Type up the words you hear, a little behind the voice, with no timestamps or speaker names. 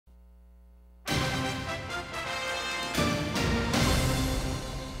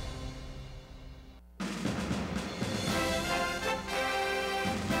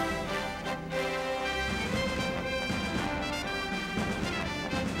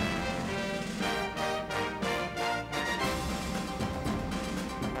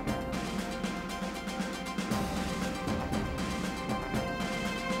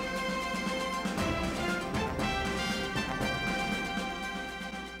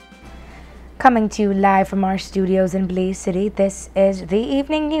Coming to you live from our studios in Blaze City, this is the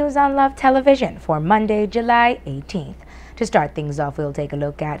evening news on Love Television for Monday, July 18th. To start things off, we'll take a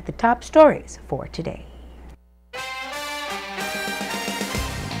look at the top stories for today.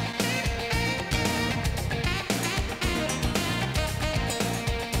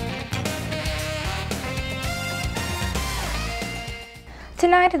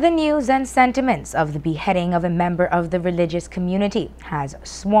 Tonight, the news and sentiments of the beheading of a member of the religious community has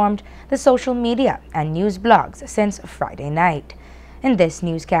swarmed the social media and news blogs since Friday night. In this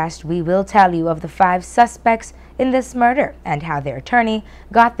newscast, we will tell you of the 5 suspects in this murder and how their attorney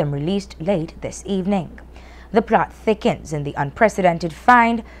got them released late this evening. The plot thickens in the unprecedented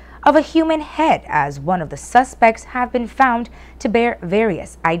find of a human head as one of the suspects have been found to bear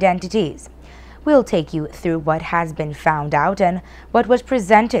various identities. We'll take you through what has been found out and what was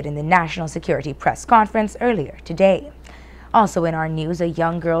presented in the National Security Press Conference earlier today. Also in our news, a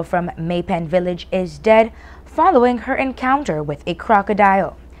young girl from Maypen Village is dead following her encounter with a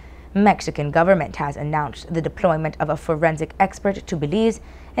crocodile. Mexican government has announced the deployment of a forensic expert to Belize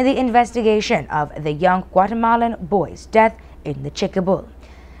in the investigation of the young Guatemalan boy's death in the Chicabul.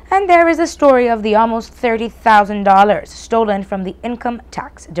 And there is a story of the almost $30,000 stolen from the Income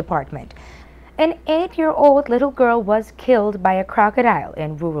Tax Department. An 8-year-old little girl was killed by a crocodile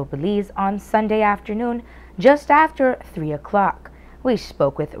in rural Belize on Sunday afternoon, just after 3 o'clock. We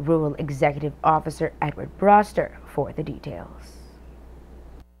spoke with Rural Executive Officer Edward Broster for the details.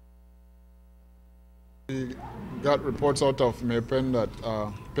 We got reports out of Maypen that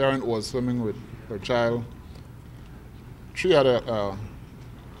a parent was swimming with her child. She had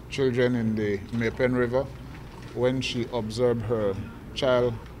children in the Maypen River when she observed her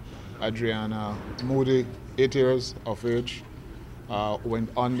child, Adriana Moody, 8 years of age,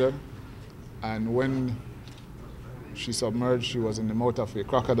 went under, and when she submerged, she was in the mouth of a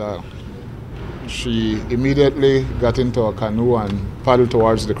crocodile. She immediately got into a canoe and paddled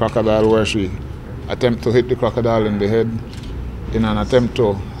towards the crocodile, where she attempted to hit the crocodile in the head in an attempt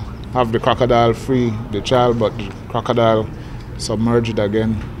to have the crocodile free the child, but the crocodile submerged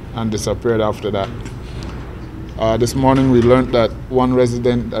again and disappeared after that. This morning we learned that one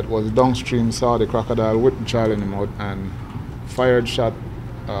resident that was downstream saw the crocodile with the child in the mouth and fired shot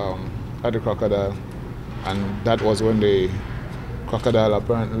at the crocodile, and that was when the crocodile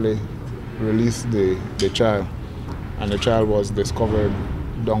apparently released the child, and the child was discovered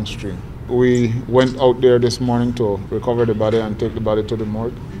downstream. We went out there this morning to recover the body and take the body to the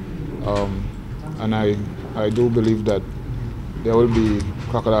morgue, and I do believe that there will be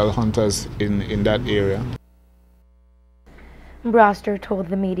crocodile hunters in that area. Broster told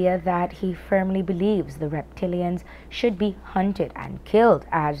the media that he firmly believes the reptilians should be hunted and killed,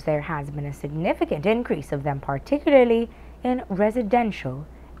 as there has been a significant increase of them, particularly in residential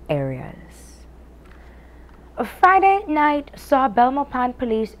areas. Friday night saw Belmopan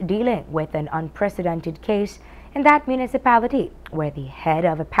police dealing with an unprecedented case in that municipality, where the head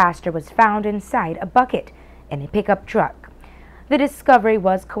of a pastor was found inside a bucket in a pickup truck. The discovery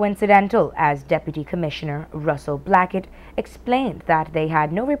was coincidental, as Deputy Commissioner Russell Blackett explained that they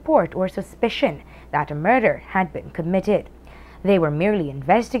had no report or suspicion that a murder had been committed. They were merely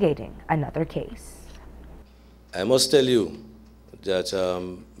investigating another case. I must tell you that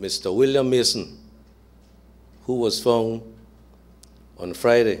Mr. William Mason, who was found on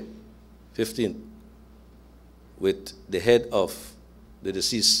Friday, 15th, with the head of the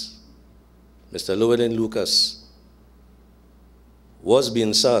deceased, Mr. Llewellyn Lucas, was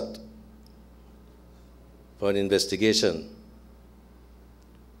being sought for an investigation.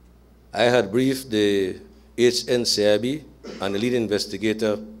 I had briefed the HNCIB and the lead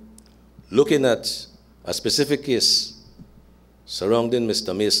investigator looking at a specific case surrounding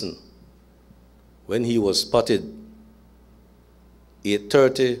Mr. Mason when he was spotted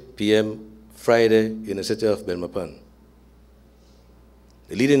 8:30 p.m. Friday in the city of Belmopan.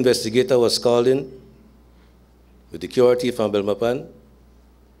 The lead investigator was called in with the QRT from Belmopan.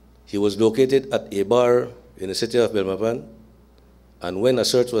 He was located at a bar in the city of Belmopan, and when a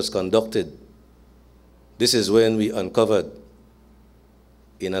search was conducted, this is when we uncovered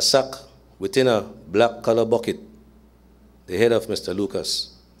in a sack within a black color bucket the head of Mr.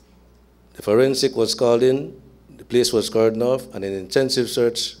 Lucas. The forensic was called in, the place was cordoned off, and an intensive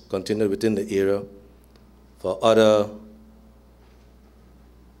search continued within the area for other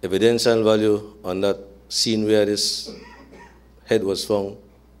evidential value on that scene where this head was found.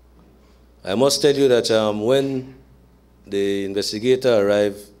 I must tell you that when the investigator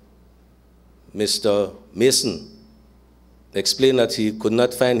arrived, Mr. Mason explained that he could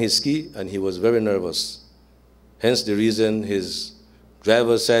not find his key and he was very nervous. Hence the reason his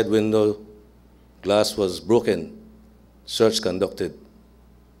driver's side window glass was broken, search conducted.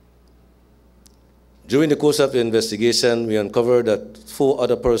 During the course of the investigation, we uncovered that 4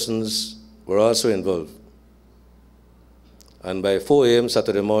 other persons were also involved. And by 4 a.m.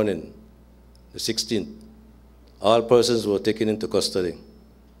 Saturday morning, the 16th, all persons were taken into custody.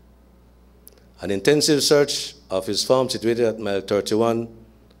 An intensive search of his farm situated at mile 31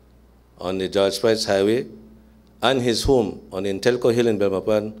 on the George Price Highway and his home on Intelco Hill in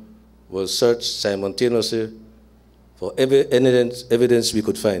Belmopan was searched simultaneously for every evidence we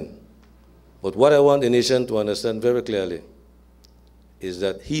could find. But what I want the nation to understand very clearly is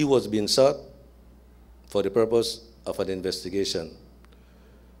that he was being sought for the purpose of an investigation.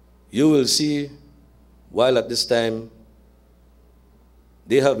 You will see, while at this time,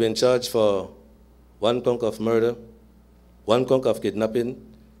 they have been charged for 1 count of murder, 1 count of kidnapping,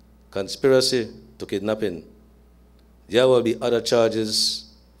 conspiracy to kidnapping. There will be other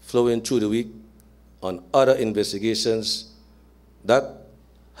charges flowing through the week on other investigations that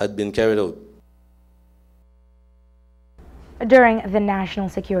had been carried out. During the National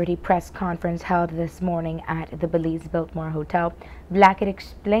Security Press Conference held this morning at the Belize Biltmore Hotel, Blackett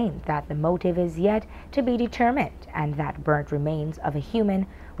explained that the motive is yet to be determined and that burnt remains of a human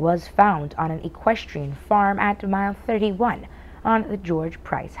was found on an equestrian farm at mile 31 on the George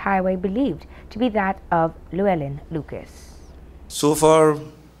Price Highway, believed to be that of Llewellyn Lucas. So far,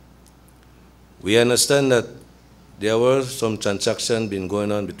 we understand that there were some transactions been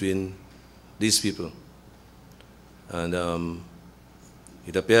going on between these people. And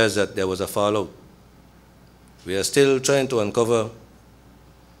it appears that there was a fallout. We are still trying to uncover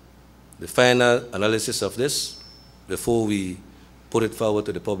the final analysis of this before we put it forward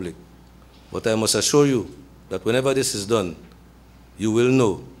to the public. But I must assure you that whenever this is done, you will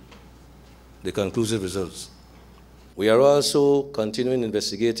know the conclusive results. We are also continuing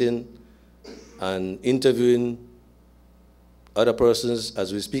investigating and interviewing other persons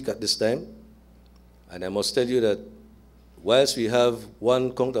as we speak at this time. And I must tell you that whilst we have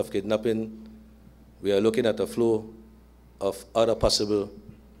 1 count of kidnapping, we are looking at a flow of other possible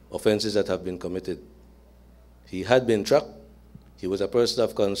offenses that have been committed. He had been tracked. He was a person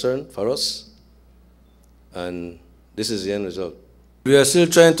of concern for us. And this is the end result. We are still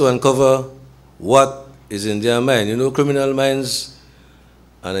trying to uncover what is in their mind. You know, criminal minds,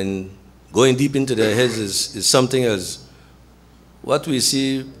 and in going deep into their heads is something else. What we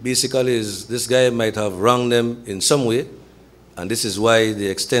see basically is this guy might have wronged them in some way, and this is why the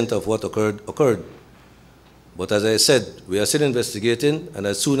extent of what occurred. But as I said, we are still investigating, and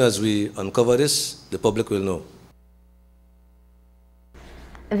as soon as we uncover this, the public will know.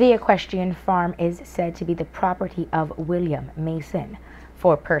 The equestrian farm is said to be the property of William Mason.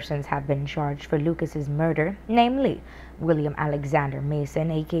 4 persons have been charged for Lucas's murder, namely William Alexander Mason,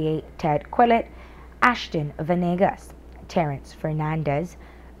 aka Ted Quillett, Ashton Venegas, Terence Fernandez,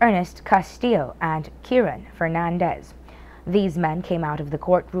 Ernest Castillo, and Kieran Fernandez. These men came out of the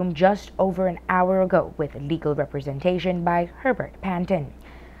courtroom just over an hour ago with legal representation by Herbert Panton.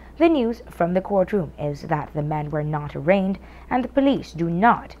 The news from the courtroom is that the men were not arraigned and the police do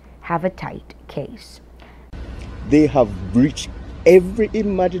not have a tight case. They have breached every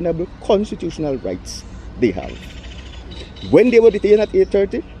imaginable constitutional rights they have. When they were detained at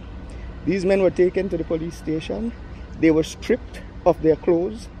 8:30, these men were taken to the police station. They were stripped of their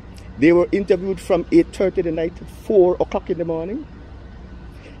clothes. They were interviewed from 8:30 the night to 4 o'clock in the morning.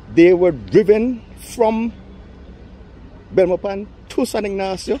 They were driven from Belmopan to San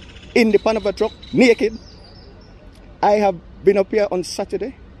Ignacio in the pan of a truck, naked. I have been up here on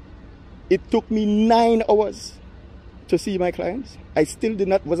Saturday. It took me 9 hours to see my clients. I still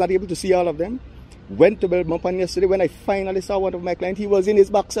was not able to see all of them. Went to Belmopan yesterday. When I finally saw one of my clients, he was in his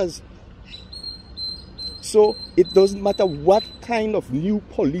boxers. So it doesn't matter what kind of new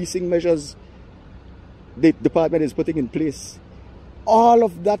policing measures the department is putting in place. All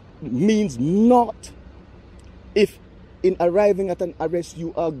of that means naught if in arriving at an arrest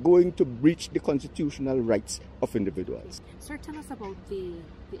you are going to breach the constitutional rights of individuals. Sir, tell us about the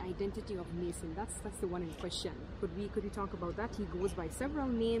identity of Mason. That's the one in question. Could we talk about that? He goes by several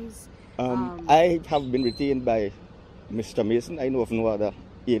names. I have been retained by Mr. Mason. I know of no other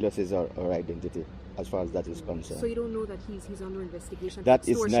aliases or identity as far as that is concerned. So you don't know that he's under investigation? That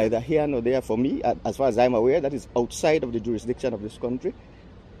is neither here nor there for me. As far as I'm aware, that is outside of the jurisdiction of this country.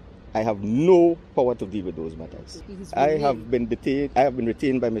 I have no power to deal with those matters. I have been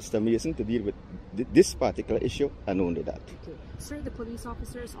retained by Mr. Mason to deal with this particular issue and only that. Okay. Sir, the police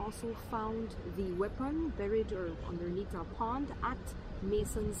officers also found the weapon buried or underneath a pond at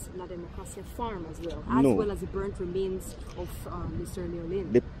Mason's La Democracia farm as well, No. as well as the burnt remains of Mr.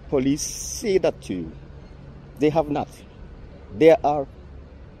 Leolin? The police say that to you. They have not. There are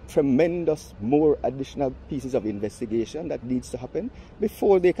tremendous more additional pieces of investigation that needs to happen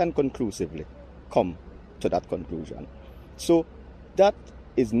before they can conclusively come to that conclusion. So that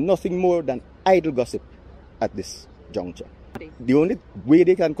is nothing more than idle gossip at this juncture. The only way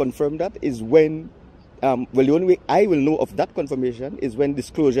they can confirm that is when, the only way I will know of that confirmation is when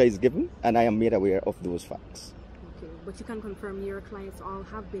disclosure is given and I am made aware of those facts. Okay, but you can confirm your clients all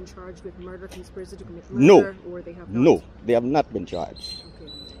have been charged with murder, conspiracy to commit No. murder, or they have not? No, they have not been charged.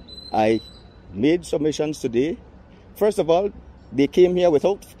 Okay. I made submissions today. First of all, they came here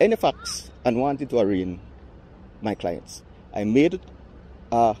without any facts and wanted to arraign my clients. I made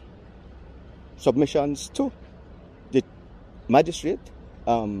submissions to the magistrate,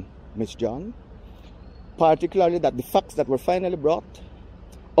 Ms. John, particularly that the facts that were finally brought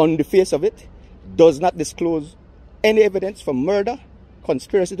on the face of it does not disclose any evidence for murder,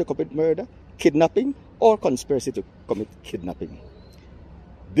 conspiracy to commit murder, kidnapping, or conspiracy to commit kidnapping.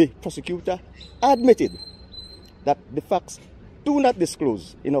 The prosecutor admitted that the facts do not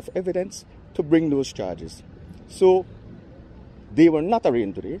disclose enough evidence to bring those charges. So they were not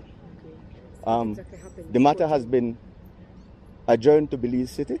arraigned today. The matter has been adjourned to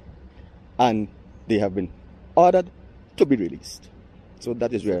Belize City and they have been ordered to be released. So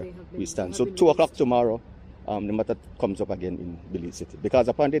that is where we stand. So 2 o'clock tomorrow, the matter comes up again in Belize City. Because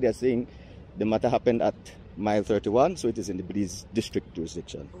apparently they're saying the matter happened at mile 31, so it is in the Belize district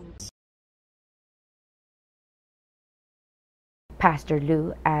jurisdiction. Pastor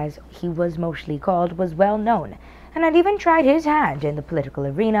Lou, as he was mostly called, was well known and had even tried his hand in the political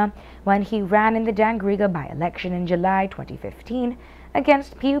arena when he ran in the Dangriga by-election in July 2015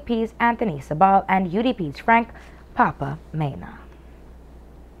 against PUP's Anthony Sabal and UDP's Frank Papa Mena.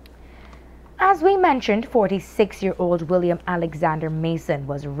 As we mentioned, 46-year-old William Alexander Mason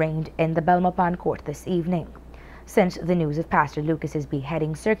was arraigned in the Belmopan court this evening. Since the news of Pastor Lucas's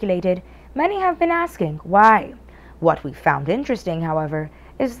beheading circulated, many have been asking why. What we found interesting, however,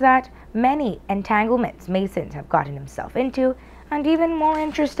 is that many entanglements Mason have gotten himself into, and even more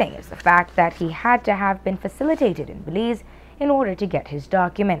interesting is the fact that he had to have been facilitated in Belize in order to get his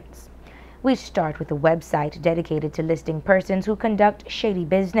documents. We start with a website dedicated to listing persons who conduct shady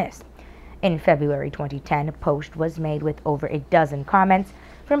business. In February 2010, a post was made with over a dozen comments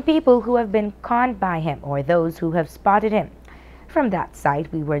from people who have been conned by him or those who have spotted him. From that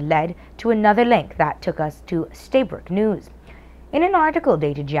site, we were led to another link that took us to Staybrook News. In an article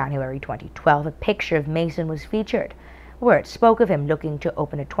dated January 2012, a picture of Mason was featured, where it spoke of him looking to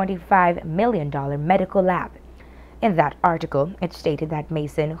open a $25 million medical lab. In that article, it stated that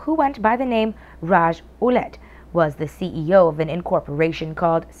Mason, who went by the name Raj Ulet, was the CEO of an incorporation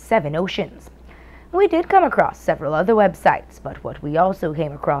called Seven Oceans. We did come across several other websites, but what we also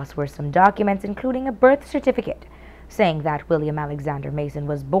came across were some documents including a birth certificate saying that William Alexander Mason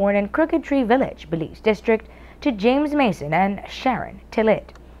was born in Crooked Tree Village, Belize District, to James Mason and Sharon Tillett.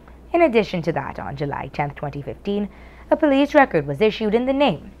 In addition to that, on July 10, 2015, a police record was issued in the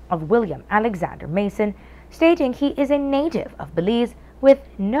name of William Alexander Mason, stating he is a native of Belize with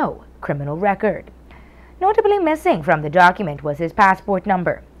no criminal record. Notably missing from the document was his passport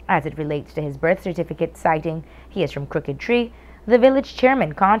number. As it relates to his birth certificate citing he is from Crooked Tree, the village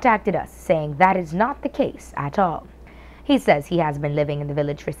chairman contacted us saying that is not the case at all. He says he has been living in the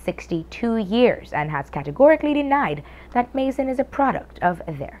village for 62 years and has categorically denied that Mason is a product of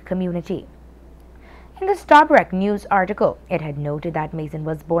their community. In the Staybrook News article, it had noted that Mason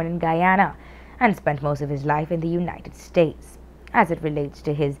was born in Guyana and spent most of his life in the United States. As it relates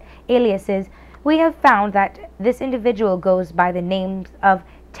to his aliases, we have found that this individual goes by the names of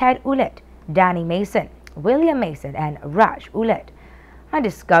Ted Ulet, Danny Mason, William Mason, and Raj Ulet, a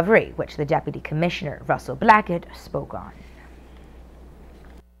discovery which the Deputy Commissioner Russell Blackett spoke on.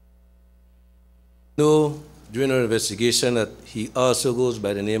 No, during our investigation that he also goes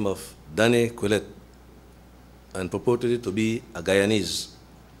by the name of Danny Quillet and purported to be a Guyanese.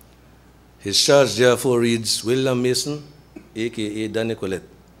 His charge therefore reads William Mason, aka Danny Quillet.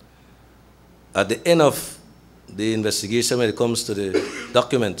 At the end of the investigation, when it comes to the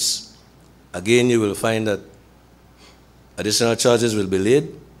documents, again you will find that additional charges will be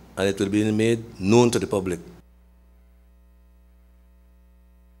laid and it will be made known to the public.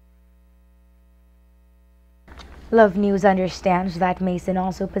 Love News understands that Mason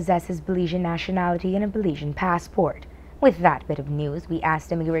also possesses Belizean nationality and a Belizean passport. With that bit of news, we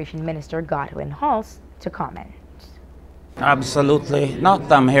asked Immigration Minister Godwin Halls to comment. Absolutely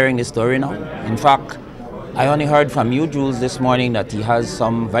not. I'm hearing the story now. In fact, I only heard from you, Jules, this morning that he has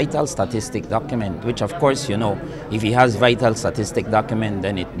some vital statistic document, which of course, you know, if he has vital statistic document,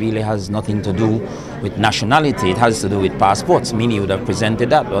 then it really has nothing to do with nationality. It has to do with passports, meaning he would have presented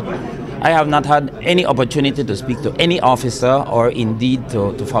that. But I have not had any opportunity to speak to any officer or indeed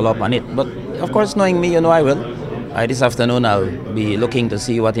to follow up on it. But of course, knowing me, you know, I will. This afternoon I'll be looking to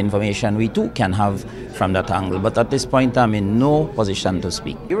see what information we too can have from that angle. But at this point I'm in no position to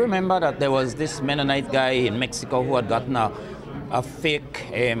speak. You remember that there was this Mennonite guy in Mexico who had gotten a fake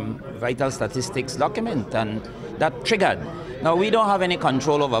vital statistics document, and that triggered. Now, we don't have any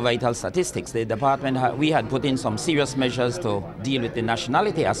control over vital statistics. The department, we had put in some serious measures to deal with the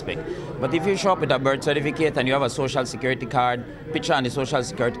nationality aspect. But if you show up with a birth certificate and you have a social security card, picture on the social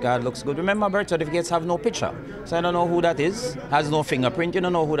security card looks good. Remember, birth certificates have no picture. So I don't know who that is. Has no fingerprint. You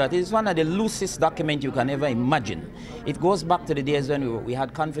don't know who that is. One of the loosest documents you can ever imagine. It goes back to the days when we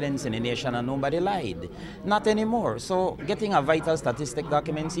had confidence in the nation and nobody lied. Not anymore. So getting a vital statistic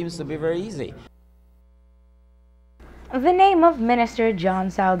document seems to be very easy. The name of Minister John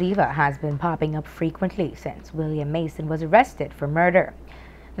Saldiva has been popping up frequently since William Mason was arrested for murder.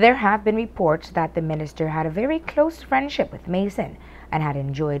 There have been reports that the minister had a very close friendship with Mason and had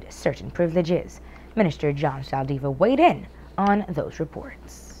enjoyed certain privileges. Minister John Saldiva weighed in on those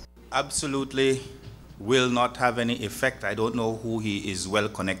reports. Absolutely will not have any effect. I don't know who he is well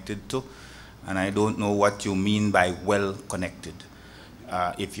connected to, and I don't know what you mean by well connected.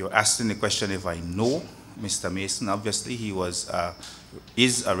 If you're asking the question if I know Mr. Mason, obviously he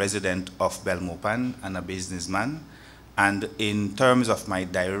is a resident of Belmopan and a businessman. And in terms of my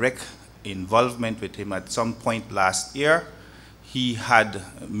direct involvement with him, at some point last year, he had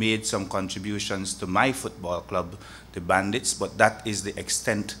made some contributions to my football club, the Bandits, but that is the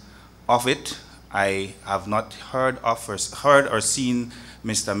extent of it. I have not heard or seen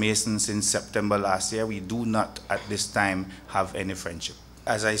Mr. Mason since September last year. We do not at this time have any friendship.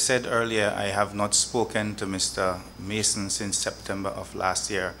 As I said earlier, I have not spoken to Mr. Mason since September of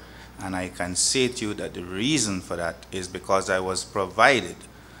last year, and I can say to you that the reason for that is because I was provided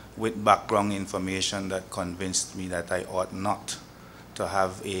with background information that convinced me that I ought not to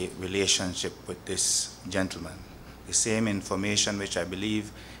have a relationship with this gentleman. The same information which I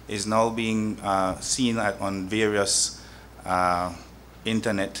believe is now being seen on various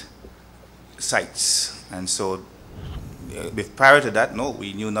internet sites. And so prior to that, no,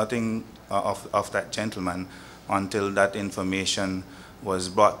 we knew nothing of that gentleman until that information was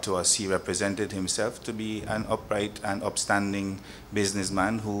brought to us. He represented himself to be an upright and upstanding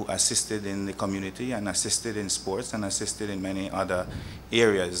businessman who assisted in the community and assisted in sports and assisted in many other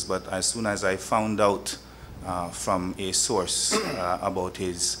areas. But as soon as I found out from a source about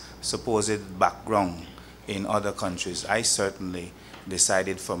his supposed background in other countries, I certainly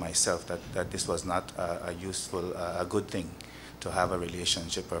decided for myself that this was not a useful, a good thing to have a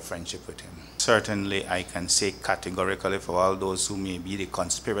relationship or friendship with him. Certainly, I can say categorically for all those who may be the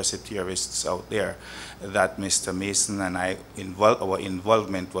conspiracy theorists out there that Mr. Mason and our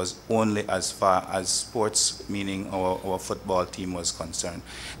involvement was only as far as sports, meaning our football team, was concerned.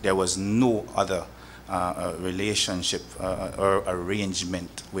 There was no other relationship or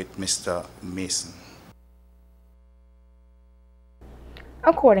arrangement with Mr. Mason.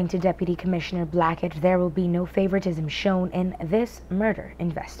 According to Deputy Commissioner Blackett, there will be no favoritism shown in this murder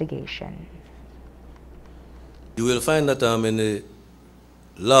investigation. You will find that in the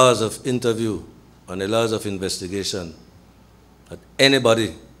laws of interview and the laws of investigation, that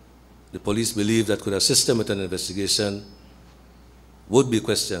anybody the police believe that could assist them with an investigation would be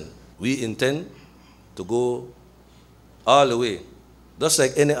questioned. We intend to go all the way, just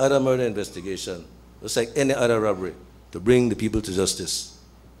like any other murder investigation, just like any other robbery, to bring the people to justice.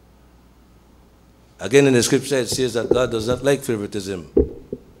 Again, in the scripture, it says that God does not like favoritism.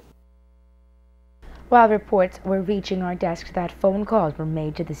 While reports were reaching our desk that phone calls were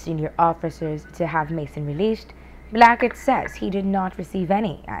made to the senior officers to have Mason released, Blackett says he did not receive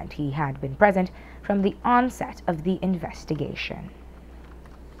any, and he had been present from the onset of the investigation.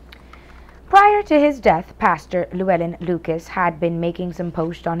 Prior to his death, Pastor Llewellyn Lucas had been making some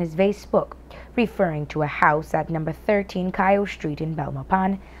posts on his Facebook, referring to a house at number 13 Cayo Street in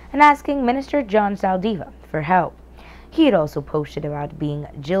Belmopan and asking Minister John Saldiva for help. He had also posted about being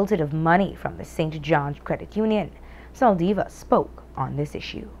jilted of money from the St. John's Credit Union. Saldiva spoke on this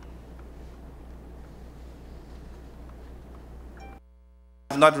issue.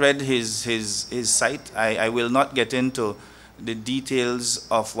 I have not read his site. I will not get into the details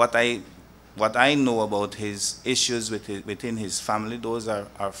of what I know about his issues within his family. Those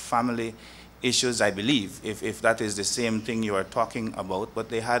are family issues, I believe, if that is the same thing you are talking about, but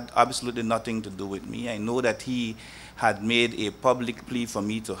they had absolutely nothing to do with me. I know that he had made a public plea for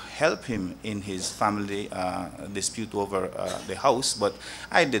me to help him in his family dispute over the house, but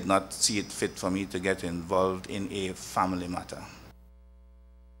I did not see it fit for me to get involved in a family matter.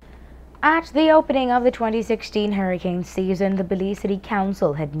 At the opening of the 2016 hurricane season, the Belize City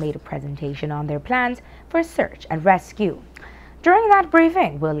Council had made a presentation on their plans for search and rescue. During that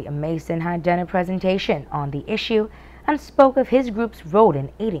briefing, William Mason had done a presentation on the issue and spoke of his group's role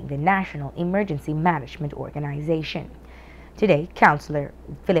in aiding the National Emergency Management Organization. Today, Councillor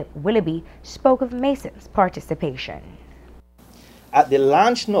Philip Willoughby spoke of Mason's participation. At the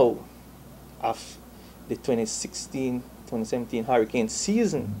launch now of the 2016-2017 hurricane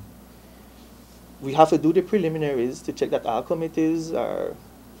season, we have to do the preliminaries to check that our committees are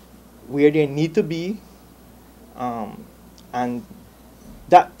where they need to be. And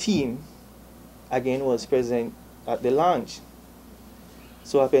that team, again, was present at the launch.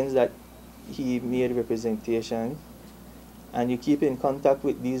 So happens that he made representation, and you keep in contact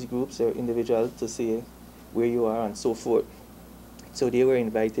with these groups or individuals to say where you are and so forth. So they were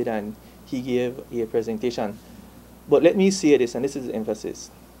invited and he gave a presentation. But let me say this, and this is the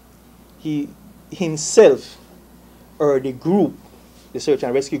emphasis. He himself, or the group, the search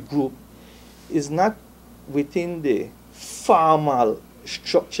and rescue group, is not within the formal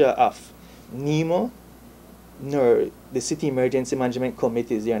structure of NEMA nor the City Emergency Management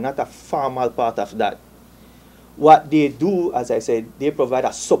Committees. They are not a formal part of that. What they do, as I said, they provide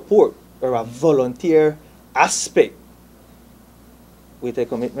a support or a volunteer aspect with a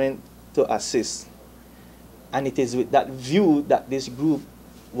commitment to assist. And it is with that view that this group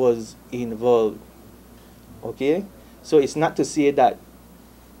was involved. Okay? So it's not to say that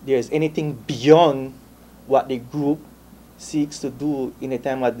there's anything beyond what the group seeks to do in a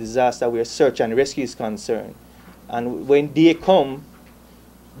time of disaster where search and rescue is concerned. And when they come,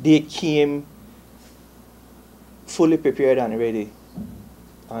 they came fully prepared and ready.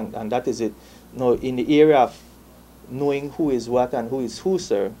 And that is it. Now, in the area of knowing who is what and who is who,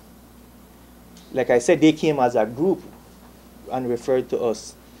 sir, like I said, they came as a group and referred to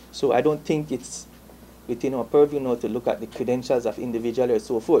us. So I don't think it's within our purview now to look at the credentials of individuals or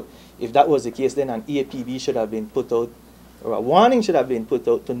so forth. If that was the case, then an EAPB should have been put out, or a warning should have been put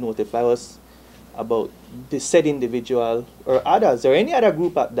out to notify us about the said individual or others or any other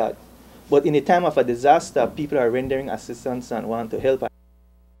group at that. But in a time of a disaster, people are rendering assistance and want to help.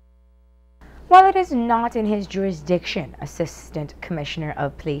 While it is not in his jurisdiction, Assistant Commissioner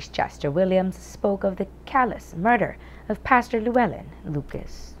of Police Chester Williams spoke of the callous murder of Pastor Llewellyn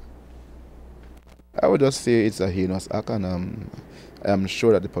Lucas. I would just say it's a heinous act, and I'm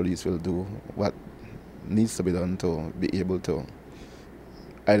sure that the police will do what needs to be done to be able to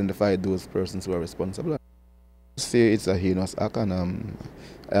identify those persons who are responsible. Say it's a heinous act, and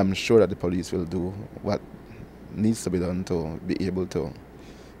I'm sure that the police will do what needs to be done to be able to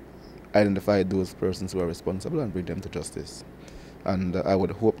identify those persons who are responsible and bring them to justice. And I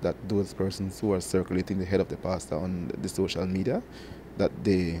would hope that those persons who are circulating the head of the pastor on the social media, that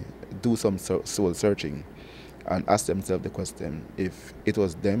they do some soul searching and ask themselves the question, if it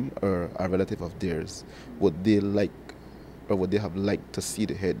was them or a relative of theirs, would they like or would they have liked to see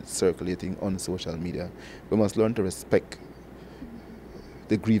the head circulating on social media? We must learn to respect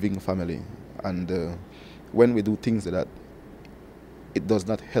the grieving family, and when we do things like that, it does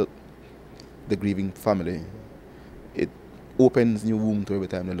not help the grieving family. It opens new womb to every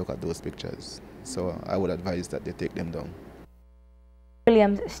time they look at those pictures. So I would advise that they take them down.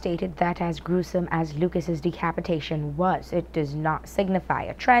 Williams stated that as gruesome as Lucas's decapitation was, it does not signify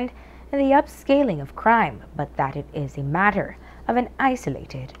a trend in the upscaling of crime, but that it is a matter of an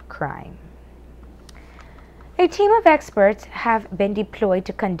isolated crime. A team of experts have been deployed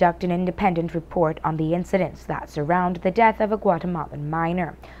to conduct an independent report on the incidents that surround the death of a Guatemalan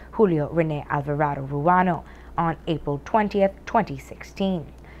miner, Julio Rene Alvarado Ruano, on April 20th, 2016.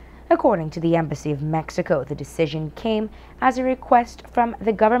 According to the Embassy of Mexico, the decision came as a request from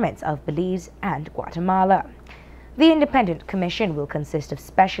the governments of Belize and Guatemala. The independent commission will consist of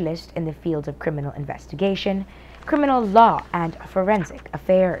specialists in the fields of criminal investigation, criminal law, and forensic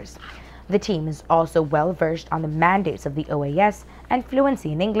affairs. The team is also well versed on the mandates of the OAS and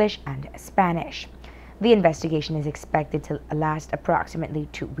fluency in English and Spanish. The investigation is expected to last approximately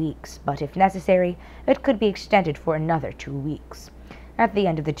 2 weeks, but if necessary, it could be extended for another 2 weeks. At the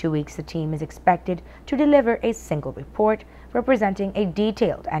end of the 2 weeks, the team is expected to deliver a single report representing a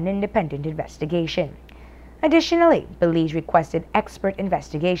detailed and independent investigation. Additionally, Belize requested expert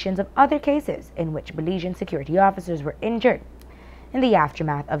investigations of other cases in which Belizean security officers were injured. In the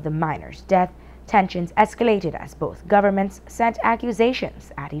aftermath of the miner's death, tensions escalated as both governments sent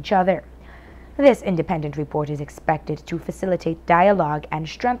accusations at each other. This independent report is expected to facilitate dialogue and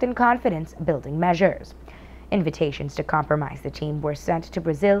strengthen confidence-building measures. Invitations to compromise the team were sent to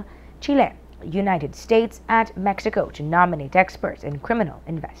Brazil, Chile, United States, and Mexico to nominate experts in criminal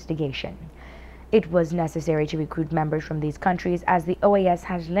investigation. It was necessary to recruit members from these countries as the OAS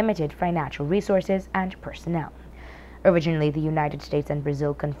has limited financial resources and personnel. Originally, the United States and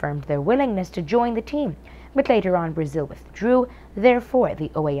Brazil confirmed their willingness to join the team, but later on Brazil withdrew. Therefore, the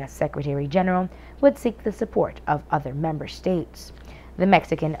OAS Secretary General would seek the support of other member states. The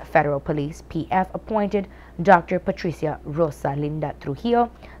Mexican Federal Police, PF, appointed Dr. Patricia Rosalinda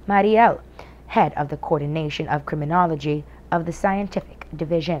Trujillo Mariel, head of the Coordination of Criminology of the Scientific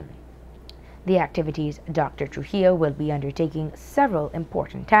Division. The activities Dr. Trujillo will be undertaking several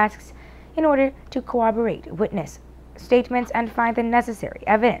important tasks in order to corroborate witness statements and find the necessary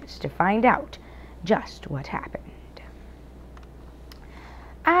evidence to find out just what happened.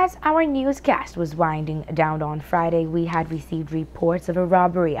 As our newscast was winding down on Friday, we had received reports of a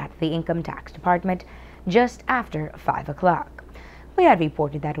robbery at the Income Tax Department just after 5 o'clock. We had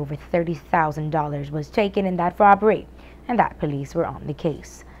reported that over $30,000 was taken in that robbery and that police were on the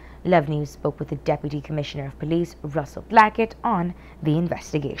case. Love News spoke with the Deputy Commissioner of Police, Russell Blackett, on the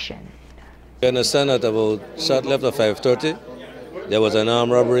investigation. We understand that about short left of 5:30, there was an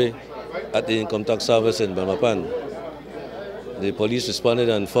armed robbery at the Income Tax Office in Belmopan. The police responded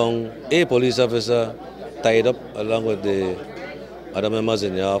and found a police officer tied up along with the other members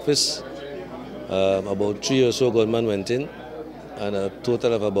in the office. About 3 or so gunmen went in, and a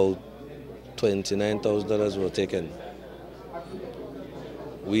total of about $29,000 were taken.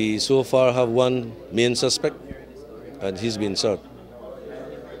 We so far have one main suspect, and he's been sought.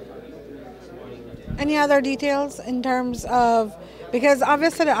 Any other details in terms of, because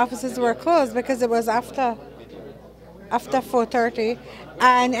obviously the offices were closed because it was after 4:30,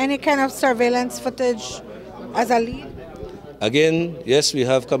 and any kind of surveillance footage as a lead? Again, yes, we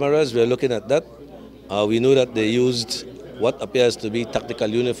have cameras. We are looking at that. We know that they used what appears to be tactical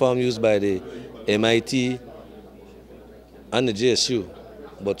uniform used by the MIT and the JSU.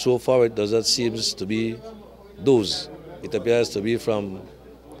 But so far it does not seem to be those. It appears to be from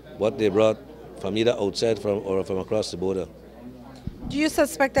what they brought from either outside or from across the border. Do you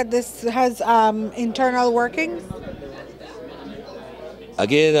suspect that this has internal workings?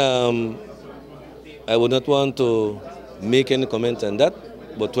 Again, I would not want to make any comment on that,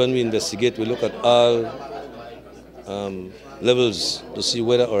 but when we investigate, we look at all levels to see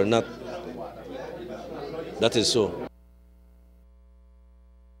whether or not that is so.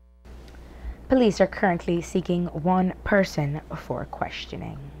 Police are currently seeking one person for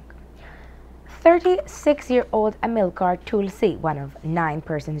questioning. 36-year-old Amilcar Tulsi, one of 9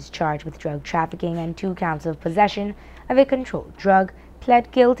 persons charged with drug trafficking and 2 counts of possession of a controlled drug,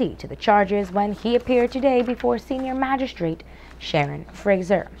 pled guilty to the charges when he appeared today before senior magistrate Sharon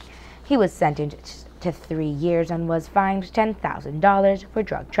Fraser. He was sentenced to 3 years and was fined $10,000 for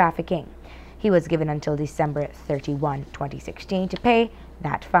drug trafficking. He was given until December 31, 2016 to pay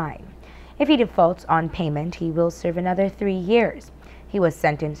that fine. If he defaults on payment, he will serve another 3 years. He was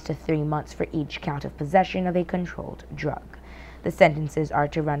sentenced to 3 months for each count of possession of a controlled drug. The sentences are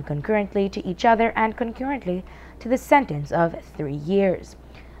to run concurrently to each other and concurrently to the sentence of 3 years.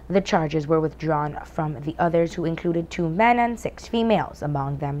 The charges were withdrawn from the others, who included 2 men and 6 females,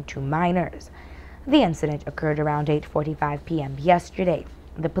 among them 2 minors. The incident occurred around 8:45 p.m. yesterday.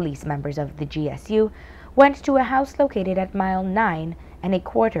 The police members of the GSU went to a house located at mile 9 and a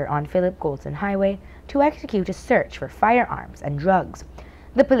quarter on Philip Goldson Highway to execute a search for firearms and drugs.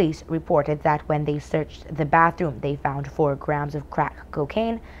 The police reported that when they searched the bathroom, they found 4 grams of crack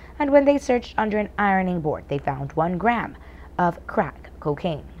cocaine, and when they searched under an ironing board, they found 1 gram of crack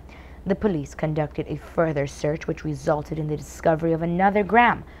cocaine. The police conducted a further search, which resulted in the discovery of another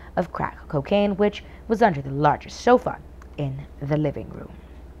gram of crack cocaine, which was under the largest sofa in the living room.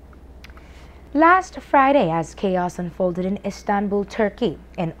 Last Friday, as chaos unfolded in Istanbul, Turkey,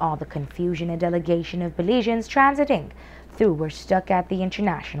 in all the confusion, a delegation of Belizeans transiting through were stuck at the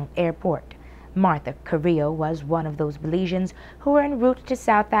international airport. Martha Carrillo was one of those Belizeans who were en route to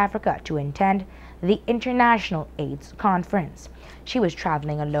South Africa to attend the International AIDS Conference. She was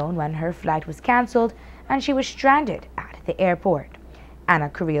traveling alone when her flight was cancelled and she was stranded at the airport. Anna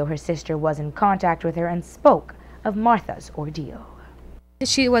Carrillo, her sister, was in contact with her and spoke of Martha's ordeal.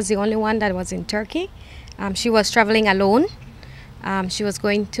 She was the only one that was in Turkey. She was traveling alone. She was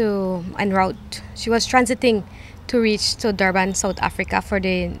going to en route. She was transiting to reach to Durban, South Africa for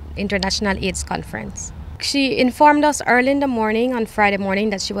the International AIDS Conference. she informed us early in the morning on Friday morning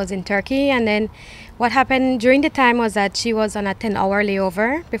that she was in Turkey, and then what happened during the time was that she was on a 10-hour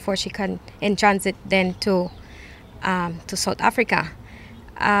layover before she can in transit then to South Africa.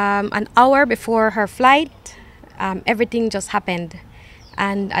 An hour before her flight, everything just happened,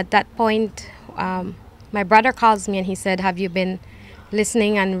 and at that point my brother calls me and he said, "Have you been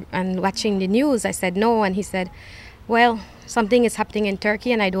listening and watching the news?" I said no, and he said, "Well, something is happening in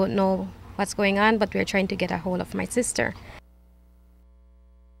Turkey and I don't know what's going on, but we're trying to get a hold of my sister."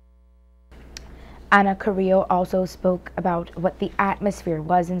 Ana Carrillo also spoke about what the atmosphere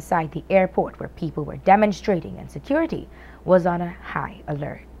was inside the airport, where people were demonstrating and security was on a high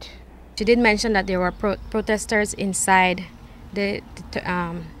alert. She did mention that there were protesters inside the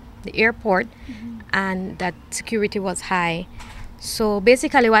airport, and that security was high. So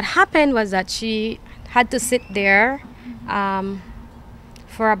basically what happened was that she had to sit there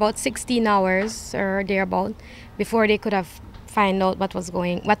for about 16 hours or thereabout before they could have find out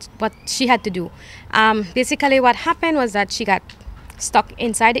what she had to do. Basically what happened was that she got stuck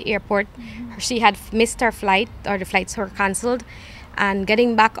inside the airport. She had missed her flight, or the flights were cancelled, and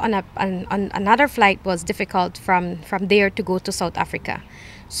getting back on another flight was difficult from there to go to South Africa.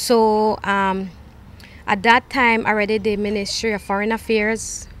 So at that time already, the Ministry of Foreign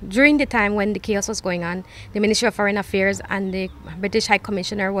Affairs, during the time when the chaos was going on, the Ministry of Foreign Affairs and the British High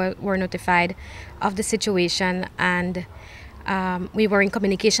Commissioner were notified of the situation, and we were in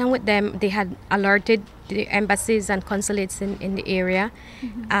communication with them. They had alerted the embassies and consulates in the area.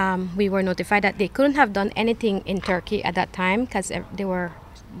 We were notified that they couldn't have done anything in Turkey at that time because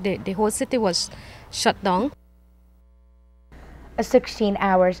the whole city was shut down. 16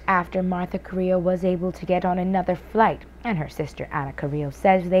 hours after Martha Carrillo was able to get on another flight, and her sister Ana Carrillo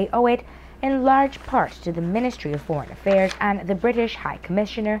says they owe it in large part to the Ministry of Foreign Affairs and the British High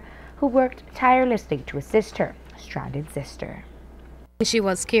Commissioner, who worked tirelessly to assist her stranded sister. She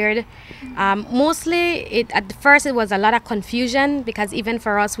was scared. Mostly, at first it was a lot of confusion, because even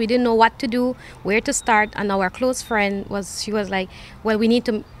for us, we didn't know what to do, where to start. And our close friend she was like, well, we need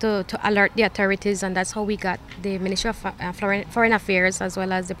to alert the authorities, and that's how we got the Ministry of Foreign Affairs as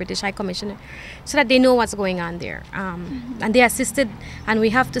well as the British High Commissioner, so that they know what's going on there. And they assisted, and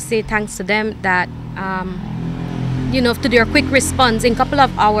we have to say thanks to them that, to their quick response in a couple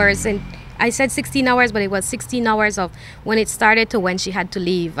of hours. And I said 16 hours, but it was 16 hours of when it started to when she had to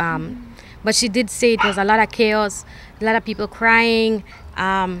leave. But she did say it was a lot of chaos, a lot of people crying.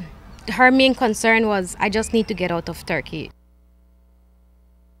 Her main concern was, I just need to get out of Turkey.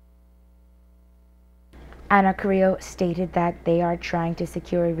 Ana Carrillo stated that they are trying to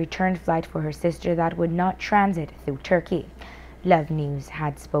secure a return flight for her sister that would not transit through Turkey. Love News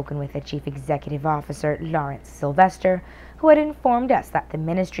had spoken with the Chief Executive Officer, Lawrence Sylvester, who had informed us that the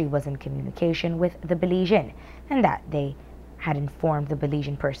ministry was in communication with the Belizean, and that they had informed the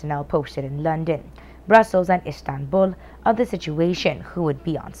Belizean personnel posted in London, Brussels, and Istanbul of the situation, who would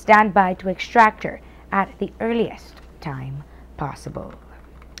be on standby to extract her at the earliest time possible.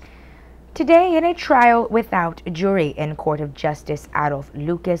 Today, in a trial without a jury in Court of Justice Adolph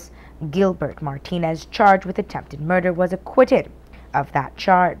Lucas, Gilbert Martinez, charged with attempted murder, was acquitted of that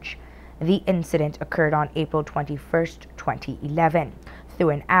charge. The incident occurred on April 21st, 2011, through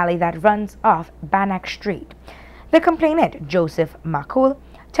an alley that runs off Bannock Street. The complainant, Joseph Makul,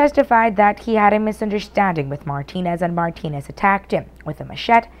 testified that he had a misunderstanding with Martinez, and Martinez attacked him with a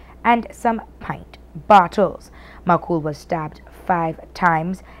machete and some pint bottles. Makul was stabbed 5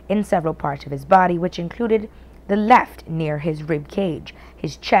 times in several parts of his body, which included the left near his rib cage,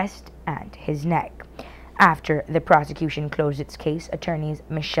 his chest, and his neck. After the prosecution closed its case, attorneys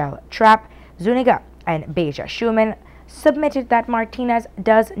Michelle Trapp, Zuniga, and Beja Schumann submitted that Martinez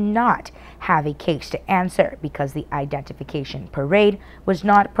does not have a case to answer because the identification parade was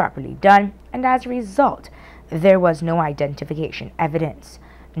not properly done, and as a result, there was no identification evidence.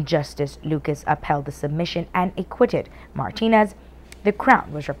 Justice Lucas upheld the submission and acquitted Martinez. The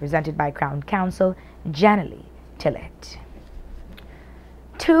Crown was represented by Crown Counsel Janalee Tillett.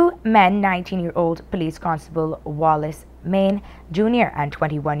 2 men, 19-year-old Police Constable Wallace Main Jr. and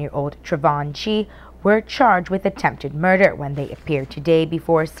 21-year-old Trevon Chi, were charged with attempted murder when they appeared today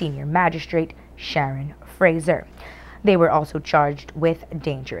before Senior Magistrate Sharon Fraser. They were also charged with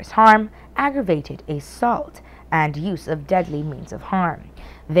dangerous harm, aggravated assault, and use of deadly means of harm.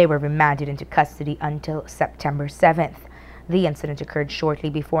 They were remanded into custody until September 7th. The incident occurred shortly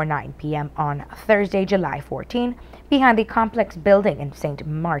before 9 p.m. on Thursday, July 14, behind the complex building in St.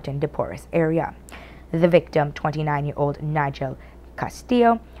 Martin de Porres area. The victim, 29-year-old Nigel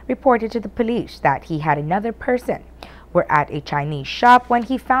Castillo, reported to the police that he had another person were at a Chinese shop when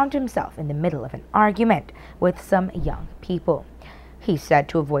he found himself in the middle of an argument with some young people. He said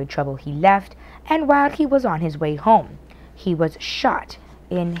to avoid trouble he left, and while he was on his way home, he was shot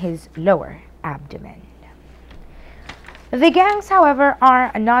in his lower abdomen. The gangs, however,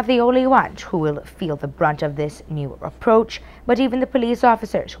 are not the only ones who will feel the brunt of this new approach, but even the police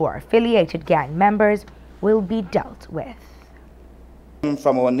officers who are affiliated gang members will be dealt with.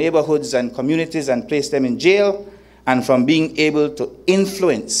 From our neighborhoods and communities and place them in jail, and from being able to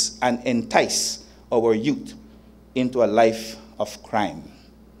influence and entice our youth into a life of crime.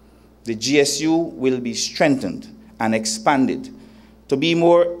 The GSU will be strengthened and expanded to be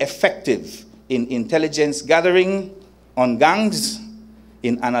more effective in intelligence gathering on gangs,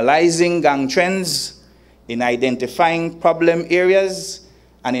 in analyzing gang trends, in identifying problem areas,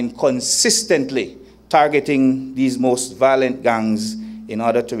 and in consistently targeting these most violent gangs in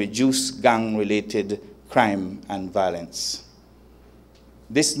order to reduce gang-related crime and violence.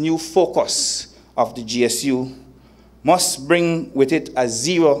 This new focus of the GSU must bring with it a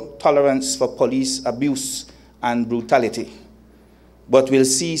zero tolerance for police abuse and brutality, but will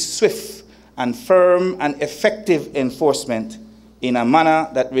see swift and firm and effective enforcement in a manner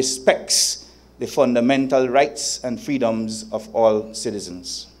that respects the fundamental rights and freedoms of all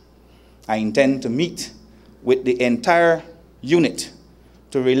citizens. I intend to meet with the entire unit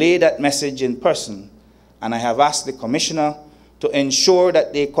to relay that message in person, and I have asked the Commissioner to ensure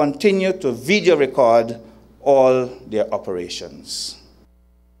that they continue to video record all their operations.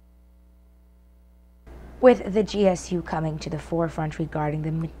 With the GSU coming to the forefront regarding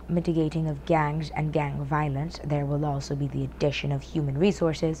the mitigating of gangs and gang violence, there will also be the addition of human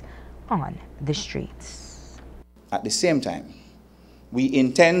resources on the streets. At the same time, we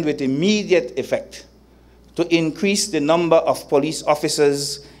intend with immediate effect to increase the number of police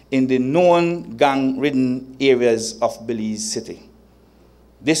officers in the known gang-ridden areas of Belize City.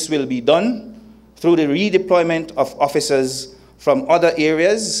 This will be done through the redeployment of officers from other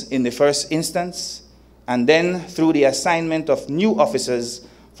areas in the first instance, and then through the assignment of new officers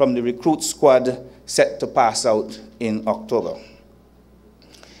from the recruit squad set to pass out in October.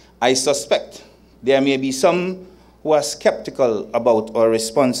 I suspect there may be some who are skeptical about our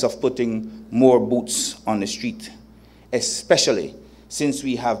response of putting more boots on the street, especially since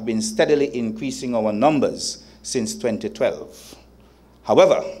we have been steadily increasing our numbers since 2012.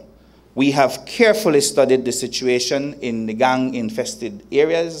 However, we have carefully studied the situation in the gang-infested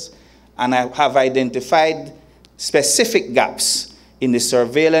areas, and I have identified specific gaps in the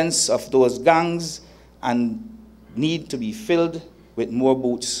surveillance of those gangs and need to be filled with more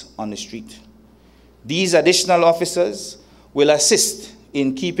boots on the street. These additional officers will assist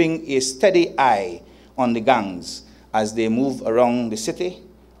in keeping a steady eye on the gangs as they move around the city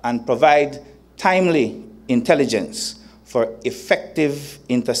and provide timely intelligence for effective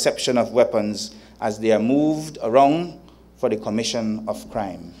interception of weapons as they are moved around for the commission of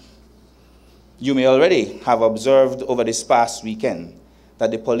crime. You may already have observed over this past weekend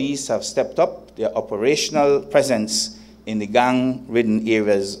that the police have stepped up their operational presence in the gang-ridden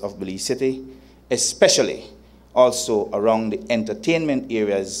areas of Belize City, especially also around the entertainment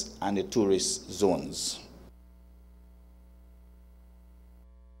areas and the tourist zones.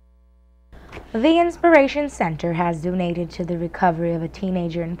 The Inspiration Center has donated to the recovery of a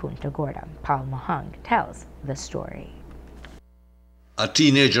teenager in Punta Gorda. Paul Mahang tells the story. A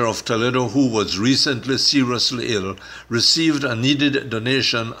teenager of Toledo who was recently seriously ill received a needed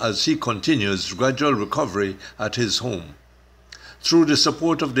donation as he continues gradual recovery at his home. Through the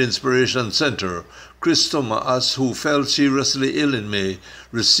support of the Inspiration Center, Christo Maas, who fell seriously ill in May,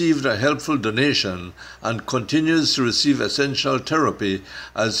 received a helpful donation and continues to receive essential therapy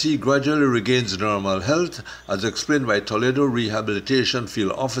as he gradually regains normal health, as explained by Toledo Rehabilitation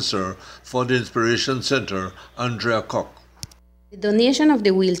Field Officer for the Inspiration Center, Andrea Koch. The donation of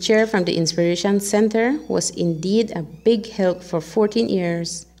the wheelchair from the Inspiration Center was indeed a big help for 14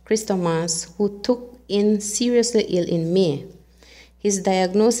 years Christo Maas, who took in seriously ill in May. His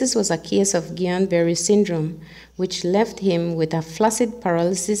diagnosis was a case of Guillain-Barré syndrome, which left him with a flaccid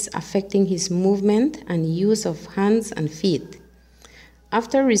paralysis affecting his movement and use of hands and feet.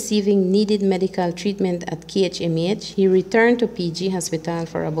 After receiving needed medical treatment at KHMH, he returned to PG Hospital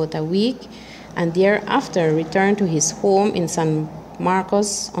for about a week and thereafter returned to his home in San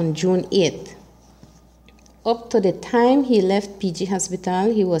Marcos on June 8th. Up to the time he left PG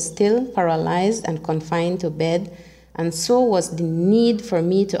Hospital, he was still paralyzed and confined to bed, and so was the need for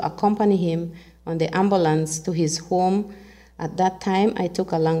me to accompany him on the ambulance to his home. At that time, I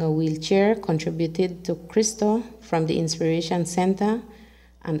took along a wheelchair contributed to Christo from the Inspiration Center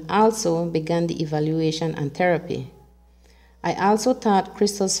and also began the evaluation and therapy. I also taught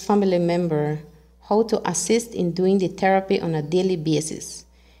Crystal's family member how to assist in doing the therapy on a daily basis.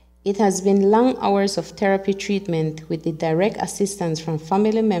 It has been long hours of therapy treatment with the direct assistance from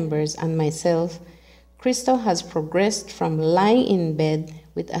family members and myself. Crystal has progressed from lying in bed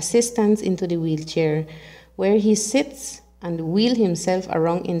with assistance into the wheelchair, where he sits and wheels himself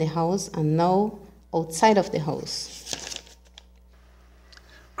around in the house and now outside of the house.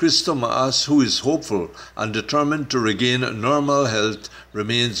 Crystal Maas, who is hopeful and determined to regain normal health,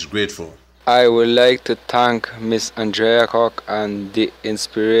 remains grateful. I would like to thank Miss Andrea Koch and the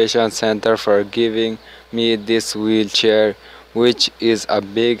Inspiration Center for giving me this wheelchair, which is a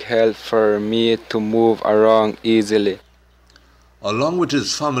big help for me to move around easily. Along with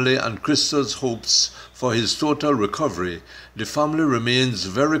his family and Crystal's hopes for his total recovery, the family remains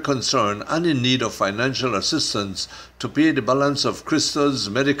very concerned and in need of financial assistance to pay the balance of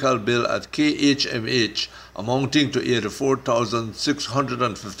Crystal's medical bill at KHMH, amounting to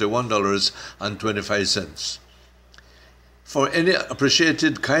 $84,651.25. For any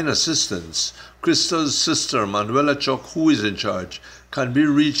appreciated kind assistance, Crystal's sister Manuela Chuck, who is in charge, can be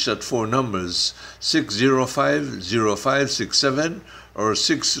reached at 4 numbers, 605-0567 or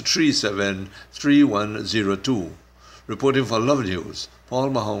 637-3102. Reporting for Love News, Paul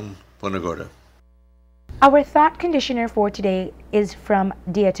Mahone, Punta Gorda. Our thought conditioner for today is from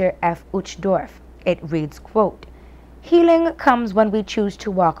Dieter F. Uchtdorf. It reads, quote, "Healing comes when we choose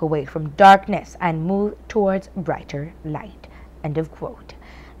to walk away from darkness and move towards brighter light." End of quote.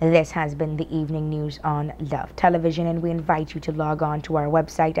 This has been the evening news on Love Television, and we invite you to log on to our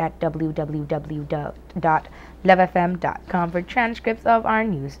website at www.lovefm.com for transcripts of our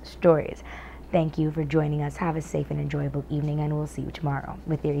news stories. Thank you for joining us. Have a safe and enjoyable evening, and we'll see you tomorrow.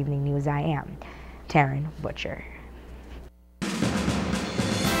 With your evening news, I am Taryn Butcher.